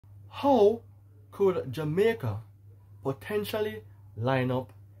How could Jamaica potentially line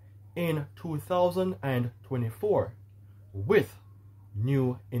up in 2024 with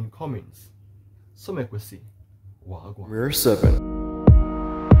new incomings? So make we see. Wagwan. We're 7.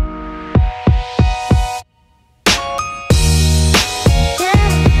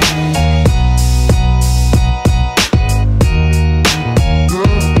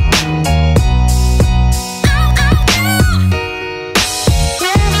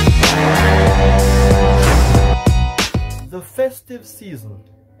 The festive season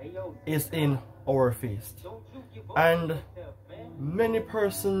is in our face, and many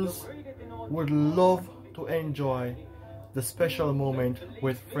persons would love to enjoy the special moment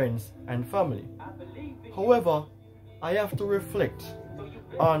with friends and family. However, I have to reflect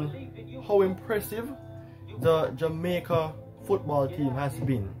on how impressive the Jamaica football team has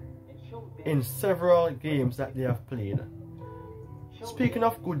been in several games that they have played. Speaking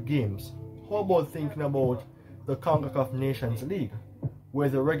of good games, how about thinking about the CONCACAF Nations League, where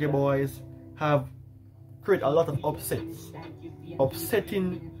the Reggae Boys have created a lot of upsets,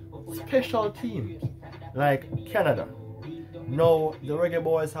 upsetting special teams like Canada. Now the Reggae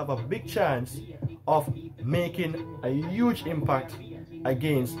Boys have a big chance of making a huge impact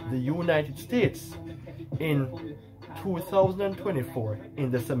against the United States in 2024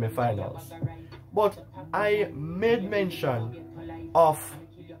 in the semi-finals. But I made mention of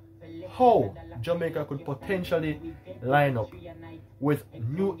how Jamaica could potentially line up with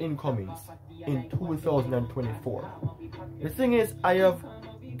new incomings in 2024. The thing is, I have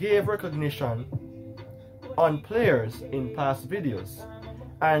gave recognition on players in past videos,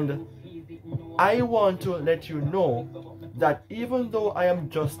 and I want to let you know that even though I am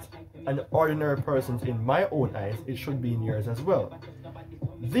just an ordinary person in my own eyes, it should be in yours as well.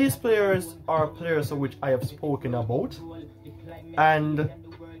 These players are players of which I have spoken about, and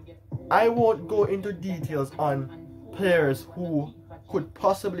I won't go into details on players who could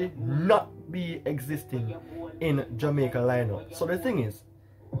possibly not be existing in Jamaica lineup. So the thing is,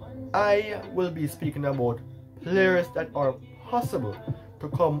 I will be speaking about players that are possible to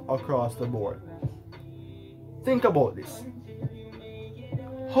come across the board. Think about this.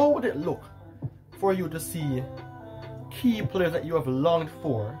 How would it look for you to see key players that you have longed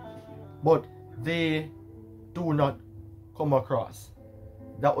for, but they do not come across?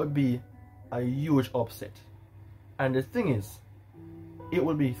 That would be a huge upset. And the thing is, it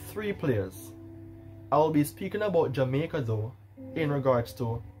will be 3 players. I will be speaking about Jamaica though, in regards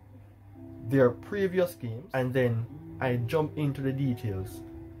to their previous games, and then I jump into the details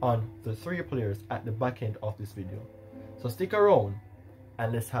on the 3 players at the back end of this video. So stick around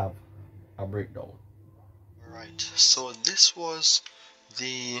and let's have a breakdown. Alright, so this was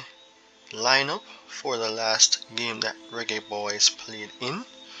the lineup for the last game that Reggae Boys played in.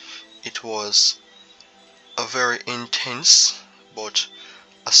 It was a very intense but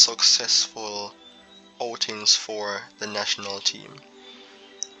a successful outings for the national team.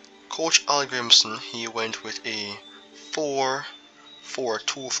 Coach Al Grimson, he went with a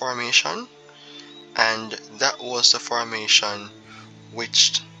 4-4-2 formation, and that was the formation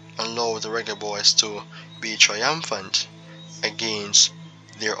which allowed the Reggae Boys to be triumphant against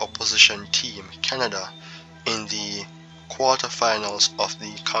their opposition team, Canada, in the quarterfinals of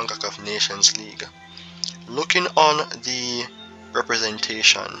the CONCACAF Nations League. Looking on the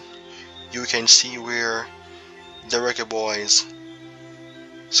representation, you can see where the Reggae Boys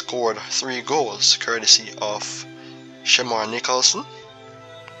scored 3 goals courtesy of Shamar Nicholson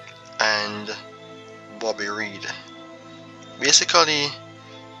and Bobby Reed. Basically,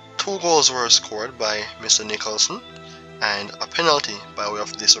 2 goals were scored by Mr. Nicholson, and a penalty by way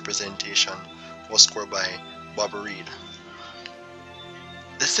of this representation was scored by Bobby Reed.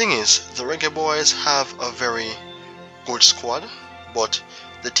 The thing is, the Reggae Boys have a very good squad, but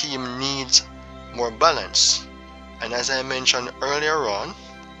the team needs more balance. And as I mentioned earlier on,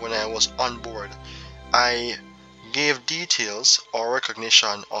 when I was on board, I gave details or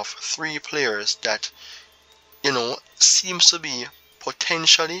recognition of 3 players that, seems to be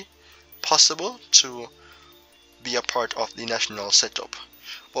potentially possible to be a part of the national setup.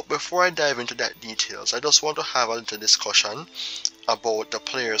 But before I dive into that details, I just want to have a little discussion about the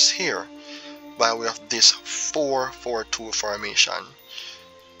players here by way of this 4-4-2 formation.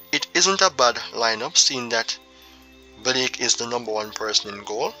 It isn't a bad lineup, seeing that Blake is the number 1 person in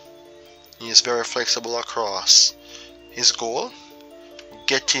goal. He is very flexible across his goal,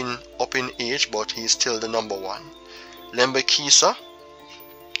 getting up in age, but he's still the number 1. Lembe Kisa,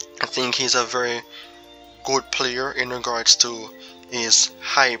 I think he's a very good player in regards to his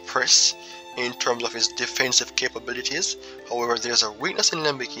high press in terms of his defensive capabilities. However, there's a weakness in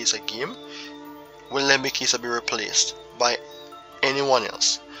Lembeki's game. Will Lembekisa be replaced by anyone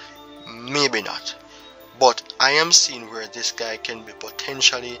else? Maybe not. But I am seeing where this guy can be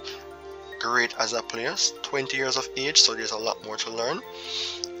potentially great as a player. 20 years of age, so there's a lot more to learn.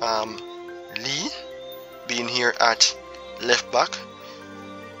 Lee being here at left back.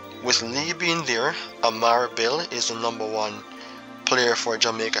 With Lee being there, Amar Bell is the #1 player for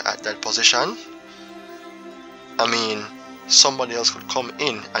Jamaica at that position. I mean, somebody else could come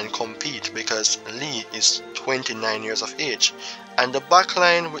in and compete because Lee is 29 years of age. And the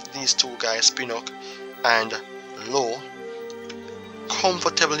backline with these two guys, Pinnock and Lowe,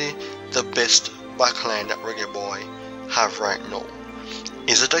 comfortably the best backline that Reggae Boy have right now.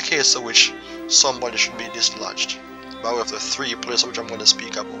 Is it a case of which somebody should be dislodged by way of the 3 players which I'm going to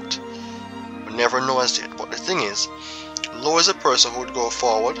speak about? We never know as yet. But the thing is, Lowe is a person who would go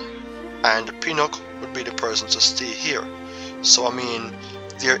forward and Pinnock would be the person to stay here. So I mean,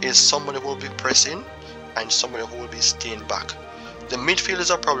 there is somebody who will be pressing and somebody who will be staying back. The midfield is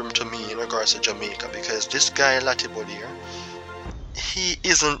a problem to me in regards to Jamaica because this guy Latibo here, he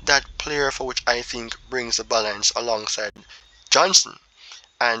isn't that player for which I think brings the balance alongside Johnson.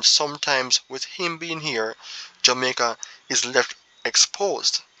 And sometimes with him being here, Jamaica is left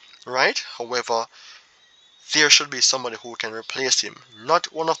exposed, right? However, there should be somebody who can replace him.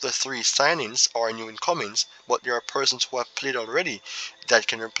 Not one of the 3 signings or new incomings, but there are persons who have played already that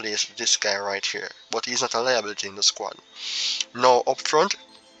can replace this guy right here. But he's not a liability in the squad. Now up front,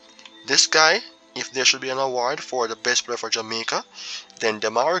 this guy, if there should be an award for the best player for Jamaica, then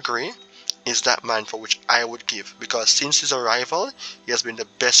Demar Gray is that man for which I would give, because since his arrival, he has been the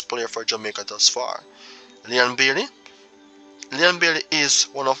best player for Jamaica thus far. Leon Bailey is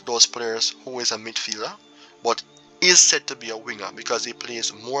one of those players who is a midfielder, but is said to be a winger because he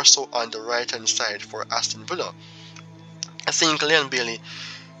plays more so on the right hand side for Aston Villa. I think Leon Bailey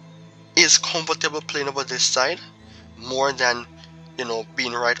is comfortable playing over this side more than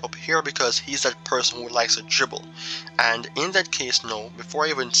being right up here because he's that person who likes to dribble. And in that case now, before I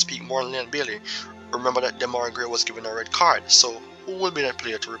even speak more on Leon Bailey, remember that Demar Gray was given a red card. So who will be that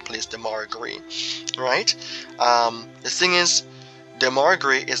player to replace Demar Gray, right? The thing is, Demar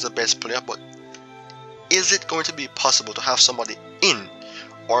Gray is the best player, but is it going to be possible to have somebody in,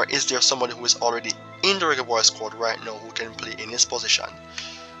 or is there somebody who is already in the Reggae Boy squad right now who can play in his position?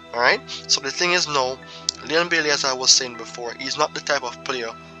 Alright, so the thing is now, Leon Bailey, as I was saying before, is not the type of player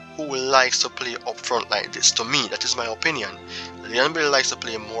who likes to play up front like this. To me, that is my opinion. Leon Bailey likes to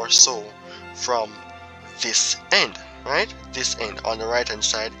play more so from this end, right? This end, on the right hand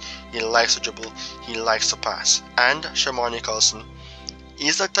side. He likes to dribble, he likes to pass. And Shamar Nicholson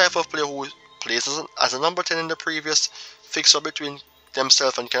is the type of player who plays as a number 10 in the previous fixture between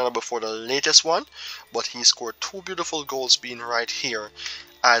themselves and Canada before the latest one, but he scored 2 beautiful goals being right here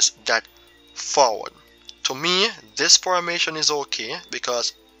as that forward. To me, this formation is okay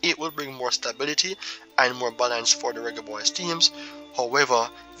because it will bring more stability and more balance for the Reggae Boys teams. However,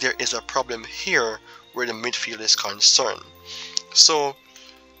 there is a problem here where the midfield is concerned. So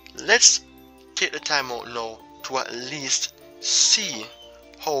let's take the time out now to at least see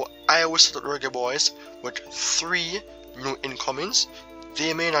how I will set up the Reggae Boys with 3 new incomings.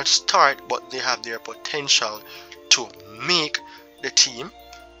 They may not start, but they have their potential to make the team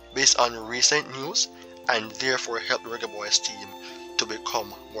based on recent news, and therefore help the Reggae Boys team to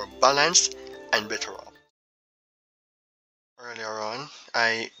become more balanced and better off. Earlier on,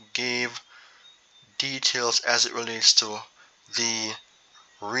 I gave details as it relates to the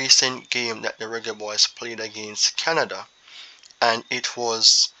recent game that the Reggae Boys played against Canada, and it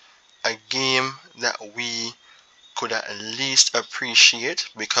was a game that we could at least appreciate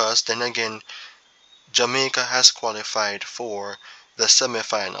because then again, Jamaica has qualified for the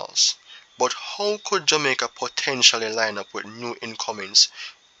semi-finals. But how could Jamaica potentially line up with new incomings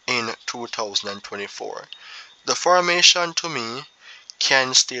in 2024? The formation to me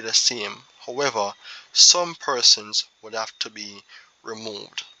can stay the same. However, some persons would have to be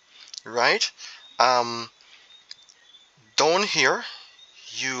removed, right? Down here,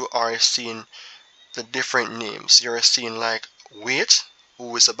 you are seeing the different names. You're seeing like Waite,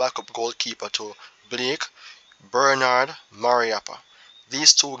 who is a backup goalkeeper to Blake, Bernard, Mariappa.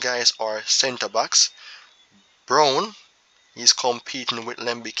 These 2 guys are centre backs. Brown is competing with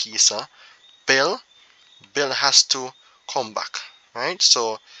Lembekisa. Bell has to come back, right?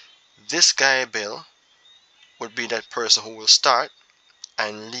 So this guy Bell would be that person who will start,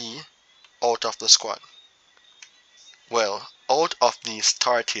 and Lee out of the squad. Well, out of the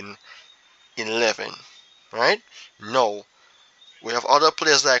starting 11, right? No, We have other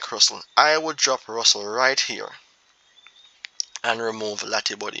players like Russell. I would drop Russell right here and remove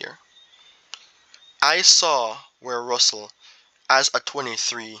Latibodier. I saw where Russell, as a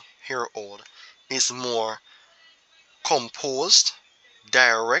 23-year-old, is more composed,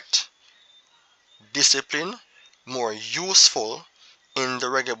 direct, disciplined, more useful in the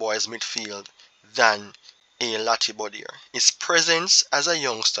Reggae Boys midfield than a Latibodier. His presence as a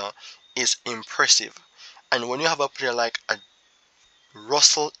youngster is impressive. And when you have a player like a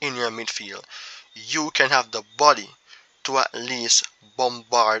Russell in your midfield, you can have the body to at least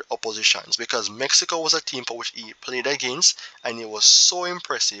bombard oppositions, because Mexico was a team for which he played against and he was so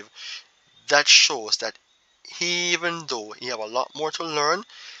impressive. That shows that even though he have a lot more to learn,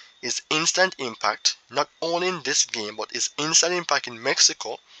 his instant impact, not only in this game but his instant impact in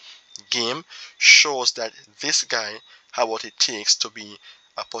Mexico game, shows that this guy has what it takes to be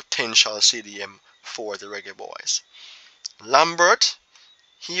a potential CDM for the Reggae Boys. Lambert,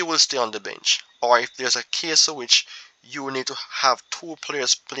 he will stay on the bench, or if there's a case in which you need to have two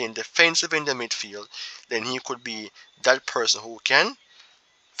players playing defensive in the midfield, then he could be that person who can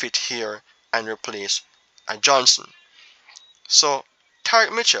fit here and replace a Johnson. So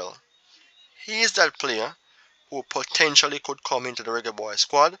Tarek Mitchell, he is that player who potentially could come into the Reggae Boy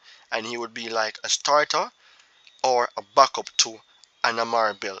squad, and he would be like a starter or a backup to an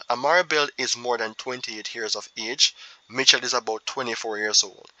Amari Bill. Amari Bill is more than 28 years of age. Mitchell is about 24 years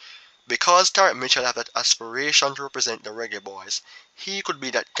old. Because Tarek Mitchell has that aspiration to represent the Reggae Boys, he could be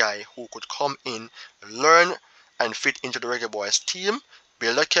that guy who could come in, learn and fit into the Reggae Boys team,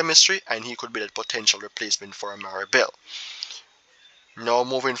 build a chemistry, and he could be that potential replacement for Amari Bill. Now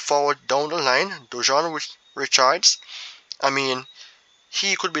moving forward down the line, Dujon Richards, I mean,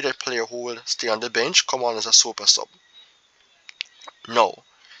 he could be that player who will stay on the bench, come on as a super sub. No,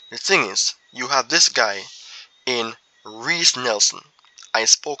 the thing is, you have this guy in Reese Nelson. I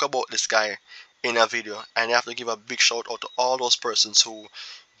spoke about this guy in a video, and I have to give a big shout out to all those persons who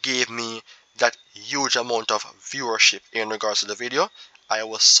gave me that huge amount of viewership in regards to the video. I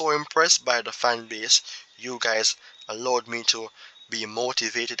was so impressed by the fan base. You guys allowed me to be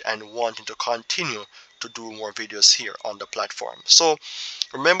motivated and wanting to continue to do more videos here on the platform. So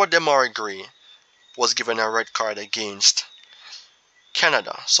remember, Demari Gray was given a red card against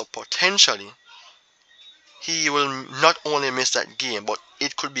Canada, so potentially he will not only miss that game, but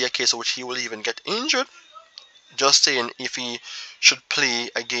it could be a case in which he will even get injured. Just saying, if he should play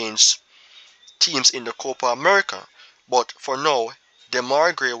against teams in the Copa America. But for now,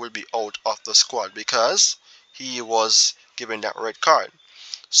 Demar Gray will be out of the squad because he was given that red card.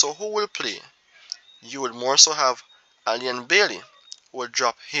 So who will play? You would more so have Alian Bailey, who will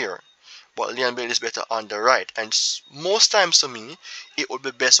drop here. But Leon Bailey is better on the right, and most times to me, it would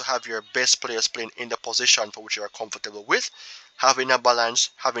be best to have your best players playing in the position for which you are comfortable with, having a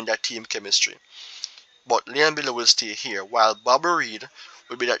balance, having that team chemistry. But Leon Bailey will stay here, while Bobby Reed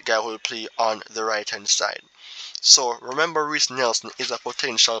will be that guy who will play on the right hand side. So remember, Reese Nelson is a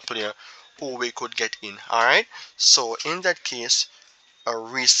potential player who we could get in. Alright, so in that case, a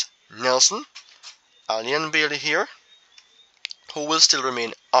Reese Nelson, Leon Bailey here, who will still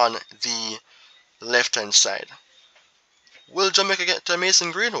remain on the left hand side. Will Jamaica get to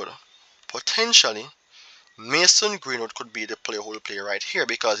Mason Greenwood? Potentially. Mason Greenwood could be the player who will play right here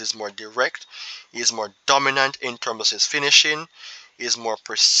because he's more direct, he's more dominant in terms of his finishing, he's more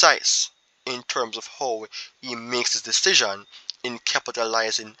precise in terms of how he makes his decision in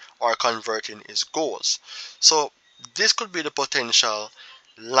capitalizing or converting his goals. So this could be the potential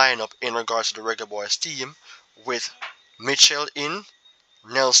lineup in regards to the Reggae Boys team, with Mitchell in,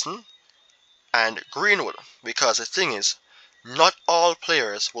 Nelson, and Greenwood, because the thing is, not all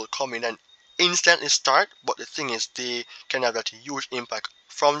players will come in and instantly start, but the thing is, they can have that huge impact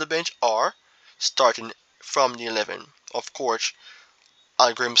from the bench or starting from the 11. Of course,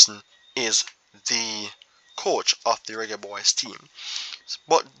 Al Grimson is the coach of the Reggae Boys team.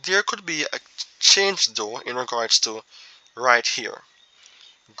 But there could be a change though in regards to right here.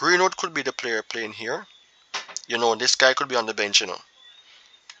 Greenwood could be the player playing here. You know, this guy could be on the bench, you know.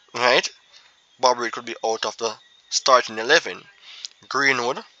 Right? Bobby could be out of the starting 11.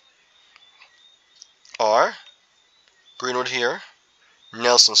 Greenwood, or Greenwood here,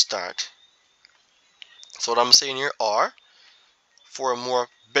 Nelson start. So what I'm saying here, or for a more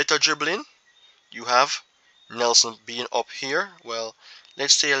better dribbling, you have Nelson being up here. Well,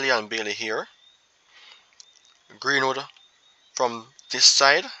 let's say Leon Bailey here, Greenwood from this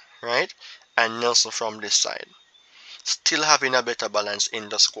side, right, and Nelson from this side. Still having a better balance in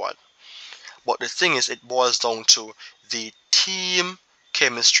the squad. But the thing is, it boils down to the team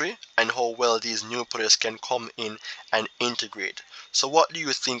chemistry and how well these new players can come in and integrate. So what do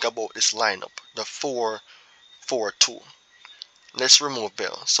you think about this lineup, the 4-4-2? Let's remove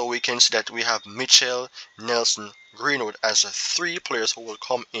Bell. So we can see that we have Mitchell, Nelson, Greenwood as 3 players who will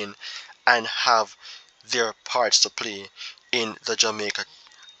come in and have their parts to play in the Jamaica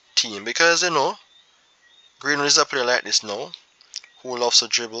team. Because, Greenwood is a player like this now, who loves to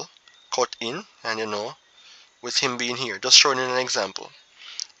dribble, cut in, and with him being here, just showing you an example.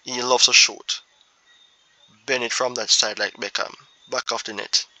 He loves to shoot. Bend it from that side like Beckham, back of the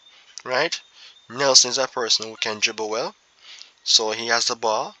net, right? Nelson is a person who can dribble well. So he has the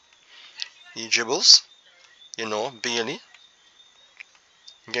ball, he dribbles, Bailey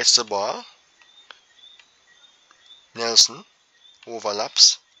gets the ball, Nelson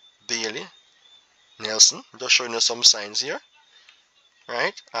overlaps, Bailey, Nelson, just showing you some signs here,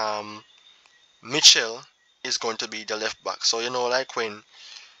 right? Mitchell is going to be the left back, so like when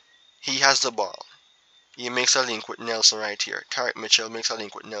he has the ball, he makes a link with Nelson right here. Tarek Mitchell makes a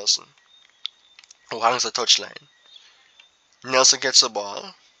link with Nelson, who hangs the touchline. Nelson gets the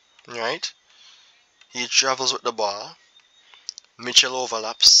ball, right? He travels with the ball, Mitchell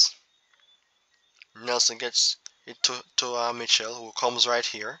overlaps, Nelson gets it to Mitchell, who comes right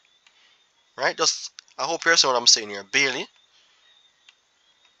here, right? I hope you're seeing what I'm saying here. Bailey,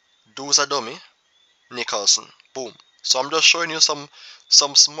 does a dummy, Nicholson, boom. So I'm just showing you some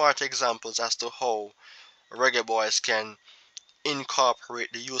smart examples as to how Reggae Boys can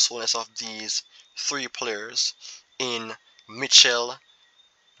incorporate the usefulness of these 3 players in Mitchell,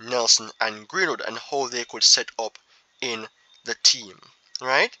 Nelson, and Greenwood, and how they could set up in the team,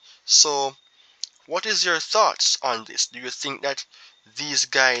 right? So what is your thoughts on this? Do you think that these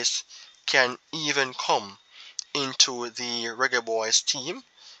guys can even come into the Reggae Boys team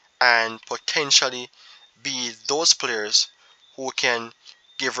and potentially be those players who can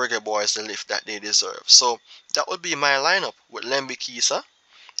give Reggae Boys the lift that they deserve? So that would be my lineup with Lembi Kisa.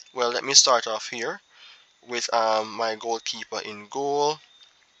 Well, let me start off here with my goalkeeper in goal.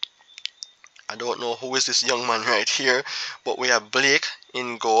 I don't know who is this young man right here, but we have Blake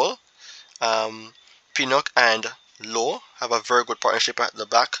in goal. Pinnock and Lowe have a very good partnership at the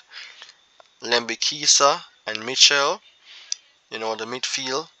back. Lembi Kisa and Mitchell. The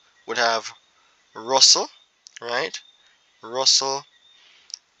midfield would have Russell, right? Russell,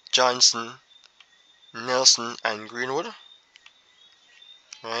 Johnson, Nelson, and Greenwood,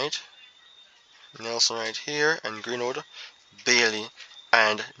 right? Nelson right here, and Greenwood, Bailey,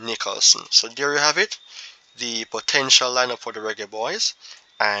 and Nicholson. So there you have it, the potential lineup for the Reggae Boys,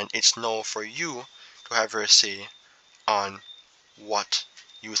 and it's now for you to have your say on what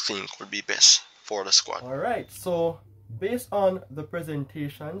you think would be best for the squad. Alright, so based on the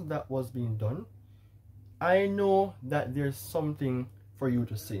presentation that was being done, I know that there's something for you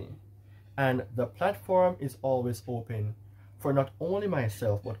to say, and the platform is always open for not only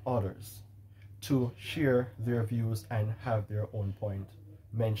myself but others to share their views and have their own point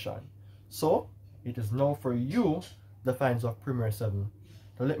mentioned. So it is now for you, the fans of Premier 7,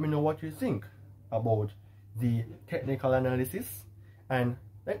 to let me know what you think about the technical analysis, and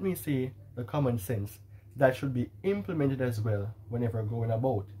let me see the common sense that should be implemented as well whenever going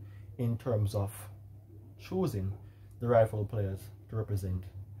about in terms of choosing the rightful players to represent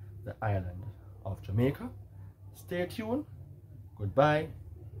the island of Jamaica. Stay tuned, goodbye,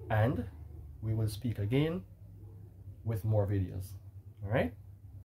 and we will speak again with more videos. Alright?